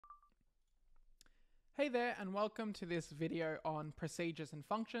Hey there and welcome to this video on procedures and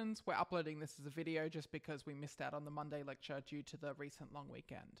functions. We're uploading this as a video just because we missed out on the Monday lecture due to the recent long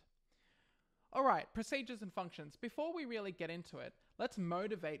weekend. Alright, procedures and functions. Before we really get into it, let's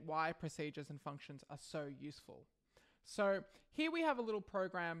motivate why procedures and functions are so useful. So here we have a little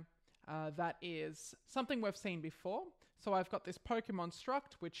program that is something we've seen before. So I've got this Pokemon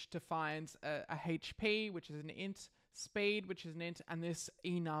struct which defines a HP, which is an int, speed, which is an int, and this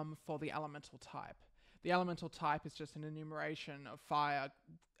enum for the elemental type. The elemental type is just an enumeration of fire,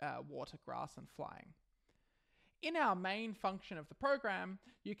 water, grass, and flying. In our main function of the program,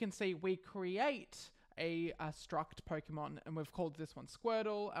 you can see we create a struct Pokemon, and we've called this one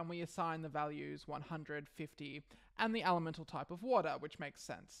Squirtle, and we assign the values 100, 50, and the elemental type of water, which makes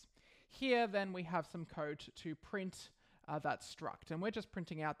sense. Here, then, we have some code to print that struct, and we're just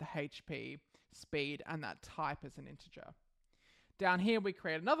printing out the HP, speed, and that type as an integer. Down here, we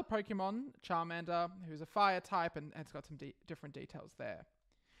create another Pokemon, Charmander, who's a fire type, and it's got some different details there.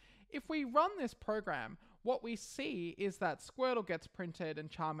 If we run this program, what we see is that Squirtle gets printed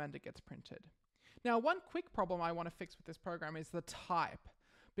and Charmander gets printed. Now, one quick problem I want to fix with this program is the type.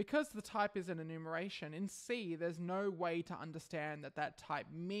 Because the type is an enumeration, in C, there's no way to understand that that type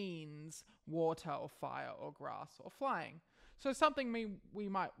means water or fire or grass or flying. So something we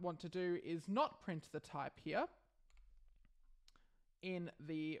might want to do is not print the type here in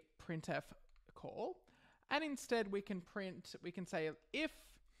the printf call, and instead we can say if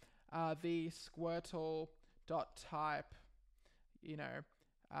the Squirtle dot type,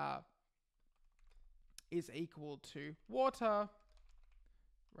 is equal to water,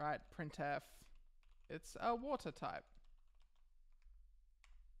 right? Printf, it's a water type.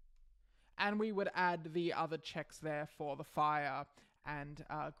 And we would add the other checks there for the fire and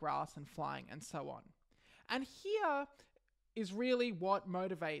grass and flying and so on. And here is really what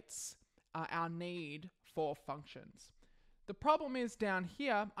motivates our need for functions. The problem is down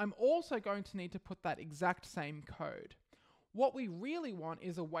here, I'm also going to need to put that exact same code. What we really want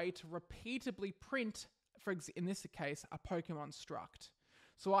is a way to repeatably print, in this case, a Pokemon struct.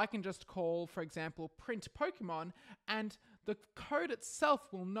 So I can just call, for example, print Pokemon, and the code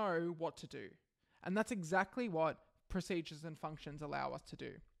itself will know what to do. And that's exactly what procedures and functions allow us to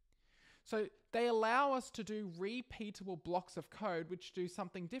do. So they allow us to do repeatable blocks of code which do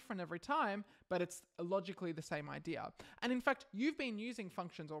something different every time, but it's logically the same idea. And in fact, you've been using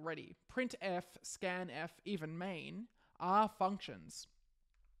functions already. Printf, scanf, even main are functions.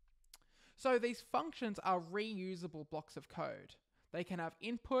 So these functions are reusable blocks of code. They can have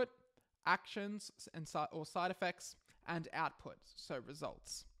input, actions, or side effects, and output, so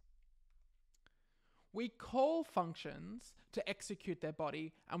results. We call functions to execute their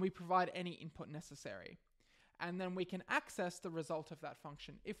body, and we provide any input necessary. And then we can access the result of that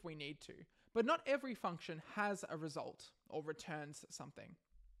function if we need to. But not every function has a result or returns something.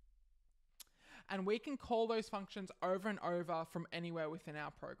 And we can call those functions over and over from anywhere within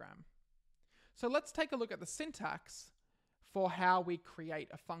our program. So let's take a look at the syntax for how we create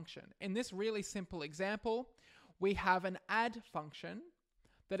a function. In this really simple example, we have an add function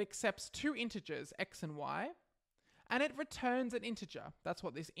that accepts two integers, x and y, and it returns an integer. That's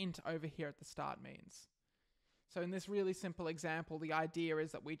what this int over here at the start means. So in this really simple example, the idea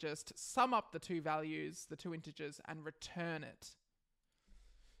is that we just sum up the two values, the two integers, and return it.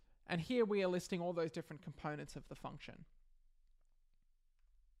 And here we are listing all those different components of the function.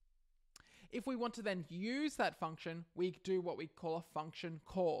 If we want to then use that function, we do what we call a function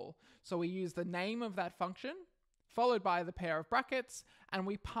call. So we use the name of that function, followed by the pair of brackets, and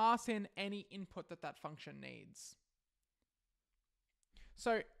we pass in any input that that function needs.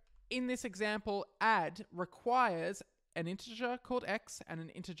 So in this example, add requires an integer called x and an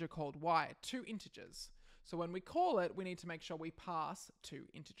integer called y, two integers. So when we call it, we need to make sure we pass two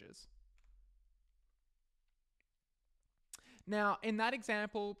integers. Now, in that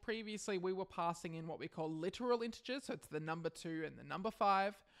example, previously we were passing in what we call literal integers, so it's the number 2 and the number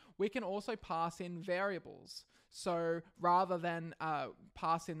 5. We can also pass in variables. So rather than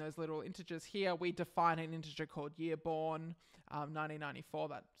pass in those literal integers here, we define an integer called year born, 1994,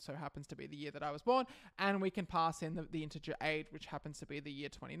 that so happens to be the year that I was born, and we can pass in the integer 8, which happens to be the year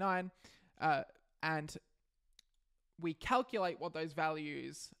 29, and we calculate what those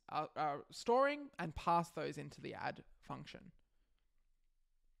values are storing and pass those into the add function.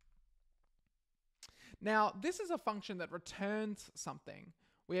 Now, this is a function that returns something.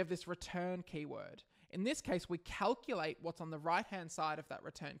 We have this return keyword. In this case, we calculate what's on the right-hand side of that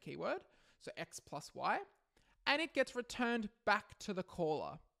return keyword, so x plus y, and it gets returned back to the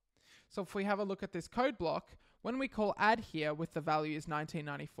caller. So if we have a look at this code block, when we call add here with the values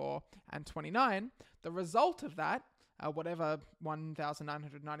 1994 and 29, the result of that, whatever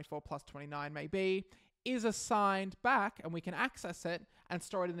 1994 plus 29 may be, is assigned back, and we can access it and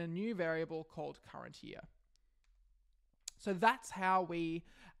store it in a new variable called current year. So that's how we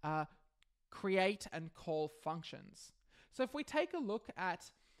create and call functions. So if we take a look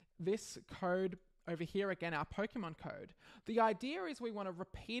at this code over here, again, our Pokemon code, the idea is we want a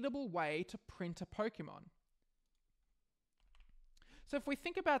repeatable way to print a Pokemon. So if we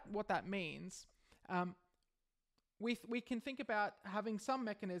think about what that means, we can think about having some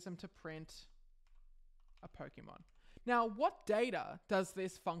mechanism to print a Pokemon. Now, what data does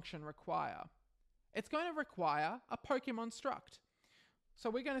this function require? It's going to require a Pokemon struct. So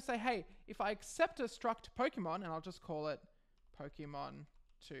we're going to say, hey, if I accept a struct Pokemon, and I'll just call it Pokemon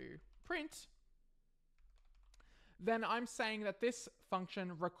to print, then I'm saying that this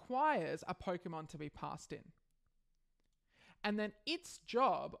function requires a Pokemon to be passed in. And then its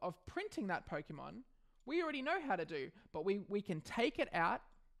job of printing that Pokemon, we already know how to do, but we can take it out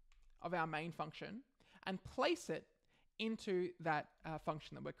of our main function and place it into that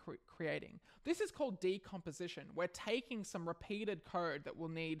function that we're creating. This is called decomposition. We're taking some repeated code that we'll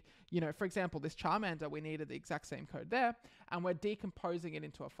need, for example, this Charmander, we needed the exact same code there, and we're decomposing it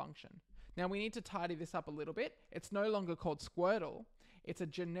into a function. Now we need to tidy this up a little bit. It's no longer called Squirtle. It's a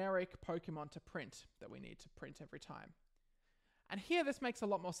generic Pokemon to print that we need to print every time. And here this makes a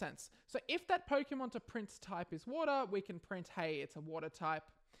lot more sense. So if that Pokemon to print type is water, we can print, hey, it's a water type.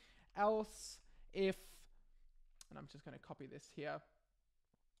 Else, if, and I'm just going to copy this here,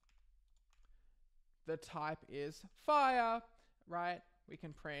 the type is fire, right? We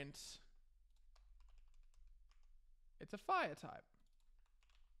can print, it's a fire type.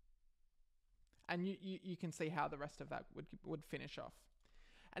 And you can see how the rest of that would finish off.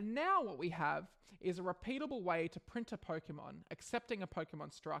 And now what we have is a repeatable way to print a Pokemon, accepting a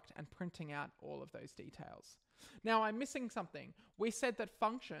Pokemon struct and printing out all of those details. Now I'm missing something. We said that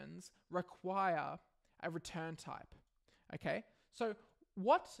functions require a return type. Okay, so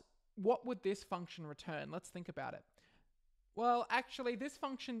what would this function return? Let's think about it. Well, actually this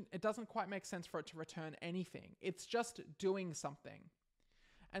function, it doesn't quite make sense for it to return anything. It's just doing something.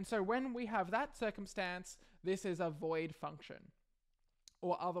 And so when we have that circumstance, this is a void function,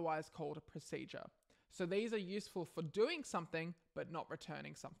 or otherwise called a procedure. So these are useful for doing something, but not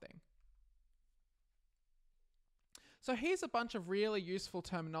returning something. So here's a bunch of really useful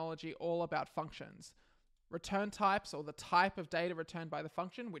terminology all about functions. Return types, or the type of data returned by the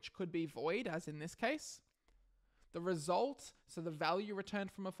function, which could be void, as in this case. The result, so the value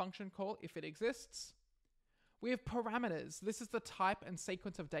returned from a function call, if it exists. We have parameters. This is the type and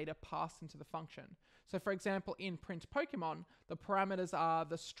sequence of data passed into the function. So for example, in print Pokemon, the parameters are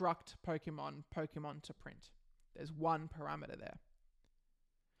the struct Pokemon, Pokemon to print. There's one parameter there.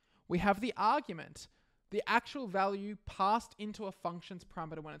 We have the argument, the actual value passed into a function's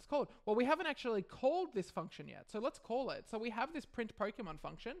parameter when it's called. Well, we haven't actually called this function yet, so let's call it. So we have this print Pokemon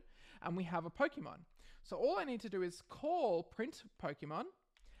function, and we have a Pokemon. So all I need to do is call print Pokemon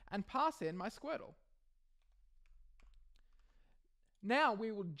and pass in my Squirtle. Now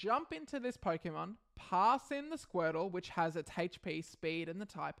we will jump into this Pokemon, pass in the Squirtle, which has its HP, speed, and the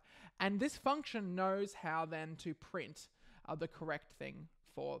type, and this function knows how then to print the correct thing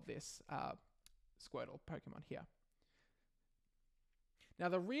for this Squirtle Pokemon here. Now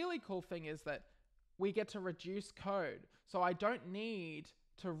the really cool thing is that we get to reduce code, so I don't need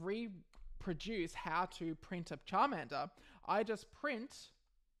to reproduce how to print a Charmander. I just print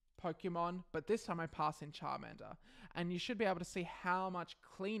Pokemon, but this time I pass in Charmander. And you should be able to see how much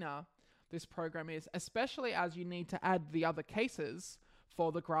cleaner this program is, especially as you need to add the other cases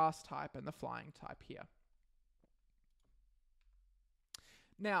for the grass type and the flying type here.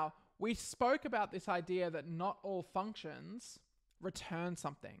 Now, we spoke about this idea that not all functions return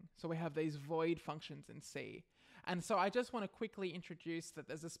something. So we have these void functions in C. And so I just want to quickly introduce that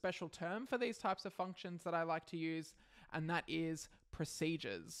there's a special term for these types of functions that I like to use, and that is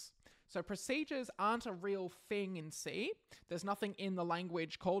procedures. So procedures aren't a real thing in C. There's nothing in the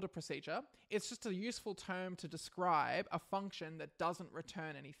language called a procedure. It's just a useful term to describe a function that doesn't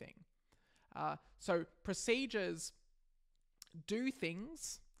return anything. So procedures do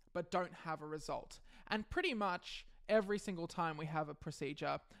things, but don't have a result. And pretty much every single time we have a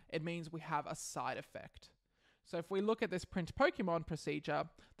procedure, it means we have a side effect. So if we look at this print Pokemon procedure,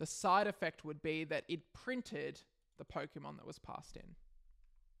 the side effect would be that it printed the Pokemon that was passed in.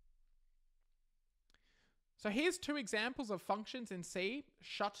 So here's two examples of functions in C.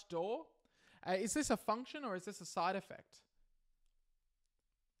 Shut door. Is this a function or is this a side effect?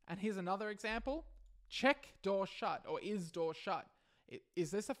 And here's another example. check door shut or is door shut. Is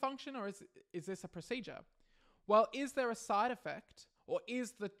this a function or is this a procedure? Well, is there a side effect or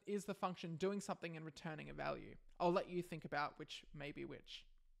is the function doing something and returning a value? I'll let you think about which may be which.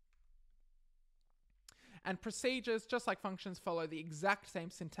 And procedures, just like functions, follow the exact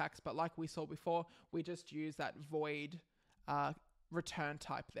same syntax, but like we saw before, we just use that void return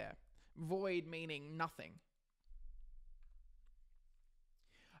type there. Void meaning nothing.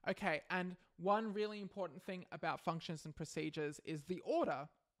 Okay, and one really important thing about functions and procedures is the order.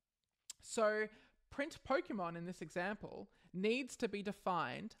 So print Pokemon in this example needs to be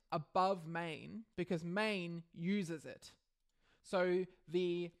defined above main because main uses it. So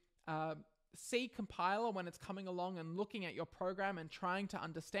the C compiler, when it's coming along and looking at your program and trying to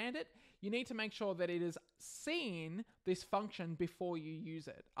understand it, you need to make sure that it has seen this function before you use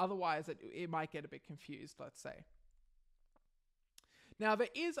it. Otherwise, it might get a bit confused, let's say. Now, there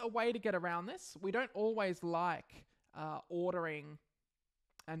is a way to get around this. We don't always like ordering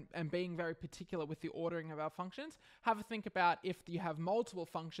and being very particular with the ordering of our functions. Have a think about if you have multiple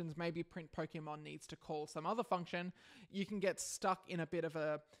functions, maybe print Pokemon needs to call some other function. You can get stuck in a bit of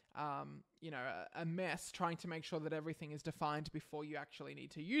a mess trying to make sure that everything is defined before you actually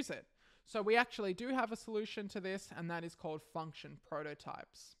need to use it. So we actually do have a solution to this, and that is called function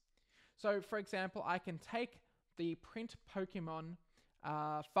prototypes. So for example, I can take the print Pokemon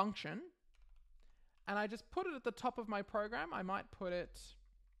function and I just put it at the top of my program. I might put it,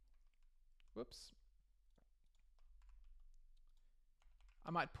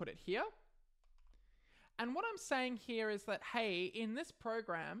 I might put it here. And what I'm saying here is that, hey, in this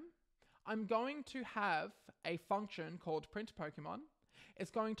program, I'm going to have a function called print Pokemon.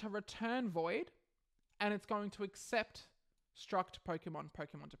 It's going to return void, and it's going to accept struct Pokemon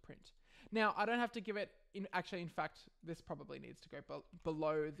to print. Now, I don't have to give it, in fact, this probably needs to go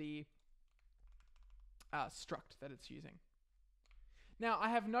below the struct that it's using. Now, I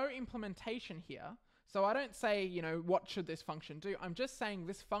have no implementation here, so I don't say, what should this function do? I'm just saying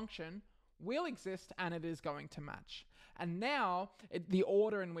this function will exist and it is going to match. And now, the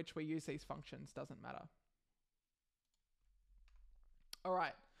order in which we use these functions doesn't matter. All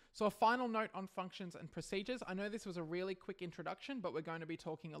right, so a final note on functions and procedures. I know this was a really quick introduction, but we're going to be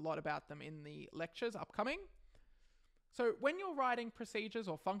talking a lot about them in the lectures upcoming. So when you're writing procedures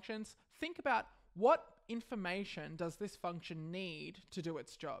or functions, think about what information does this function need to do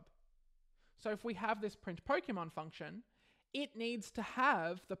its job. So if we have this print Pokemon function, it needs to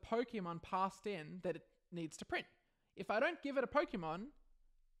have the Pokemon passed in that it needs to print. If I don't give it a Pokemon,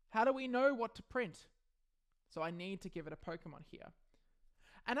 how do we know what to print? So I need to give it a Pokemon here.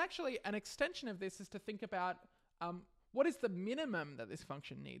 And actually, an extension of this is to think about what is the minimum that this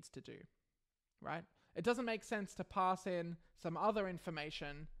function needs to do, right? It doesn't make sense to pass in some other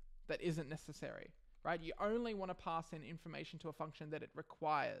information that isn't necessary, right? You only want to pass in information to a function that it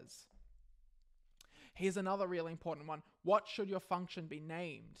requires. Here's another really important one. What should your function be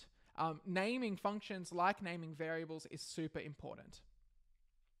named? Naming functions, like naming variables, is super important.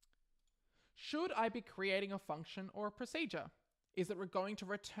 Should I be creating a function or a procedure? Is it going to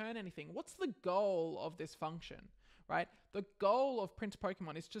return anything? What's the goal of this function, right? The goal of print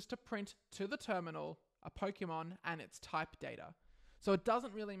Pokemon is just to print to the terminal a Pokemon and its type data. So it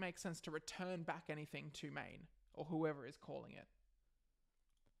doesn't really make sense to return back anything to main or whoever is calling it.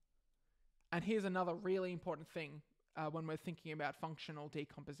 And here's another really important thing when we're thinking about functional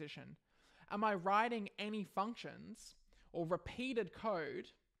decomposition. Am I writing any functions or repeated code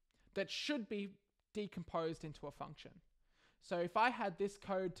that should be decomposed into a function? So if I had this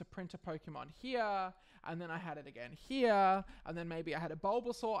code to print a Pokemon here, and then I had it again here, and then maybe I had a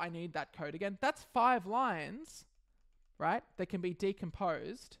Bulbasaur, I need that code again. That's 5 lines, right? That can be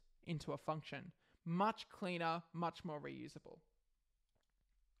decomposed into a function. Much cleaner, much more reusable.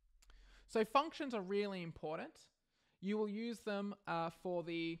 So functions are really important. You will use them for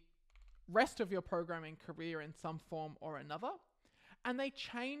the rest of your programming career in some form or another, and they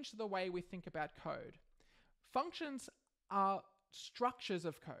change the way we think about code. Functions are structures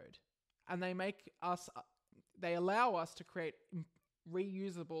of code, and they allow us to create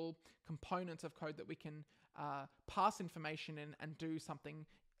reusable components of code that we can pass information in and do something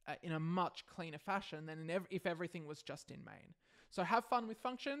in a much cleaner fashion than if everything was just in main. So have fun with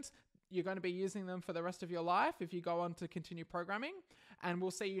functions. You're going to be using them for the rest of your life if you go on to continue programming, and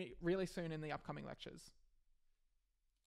we'll see you really soon in the upcoming lectures.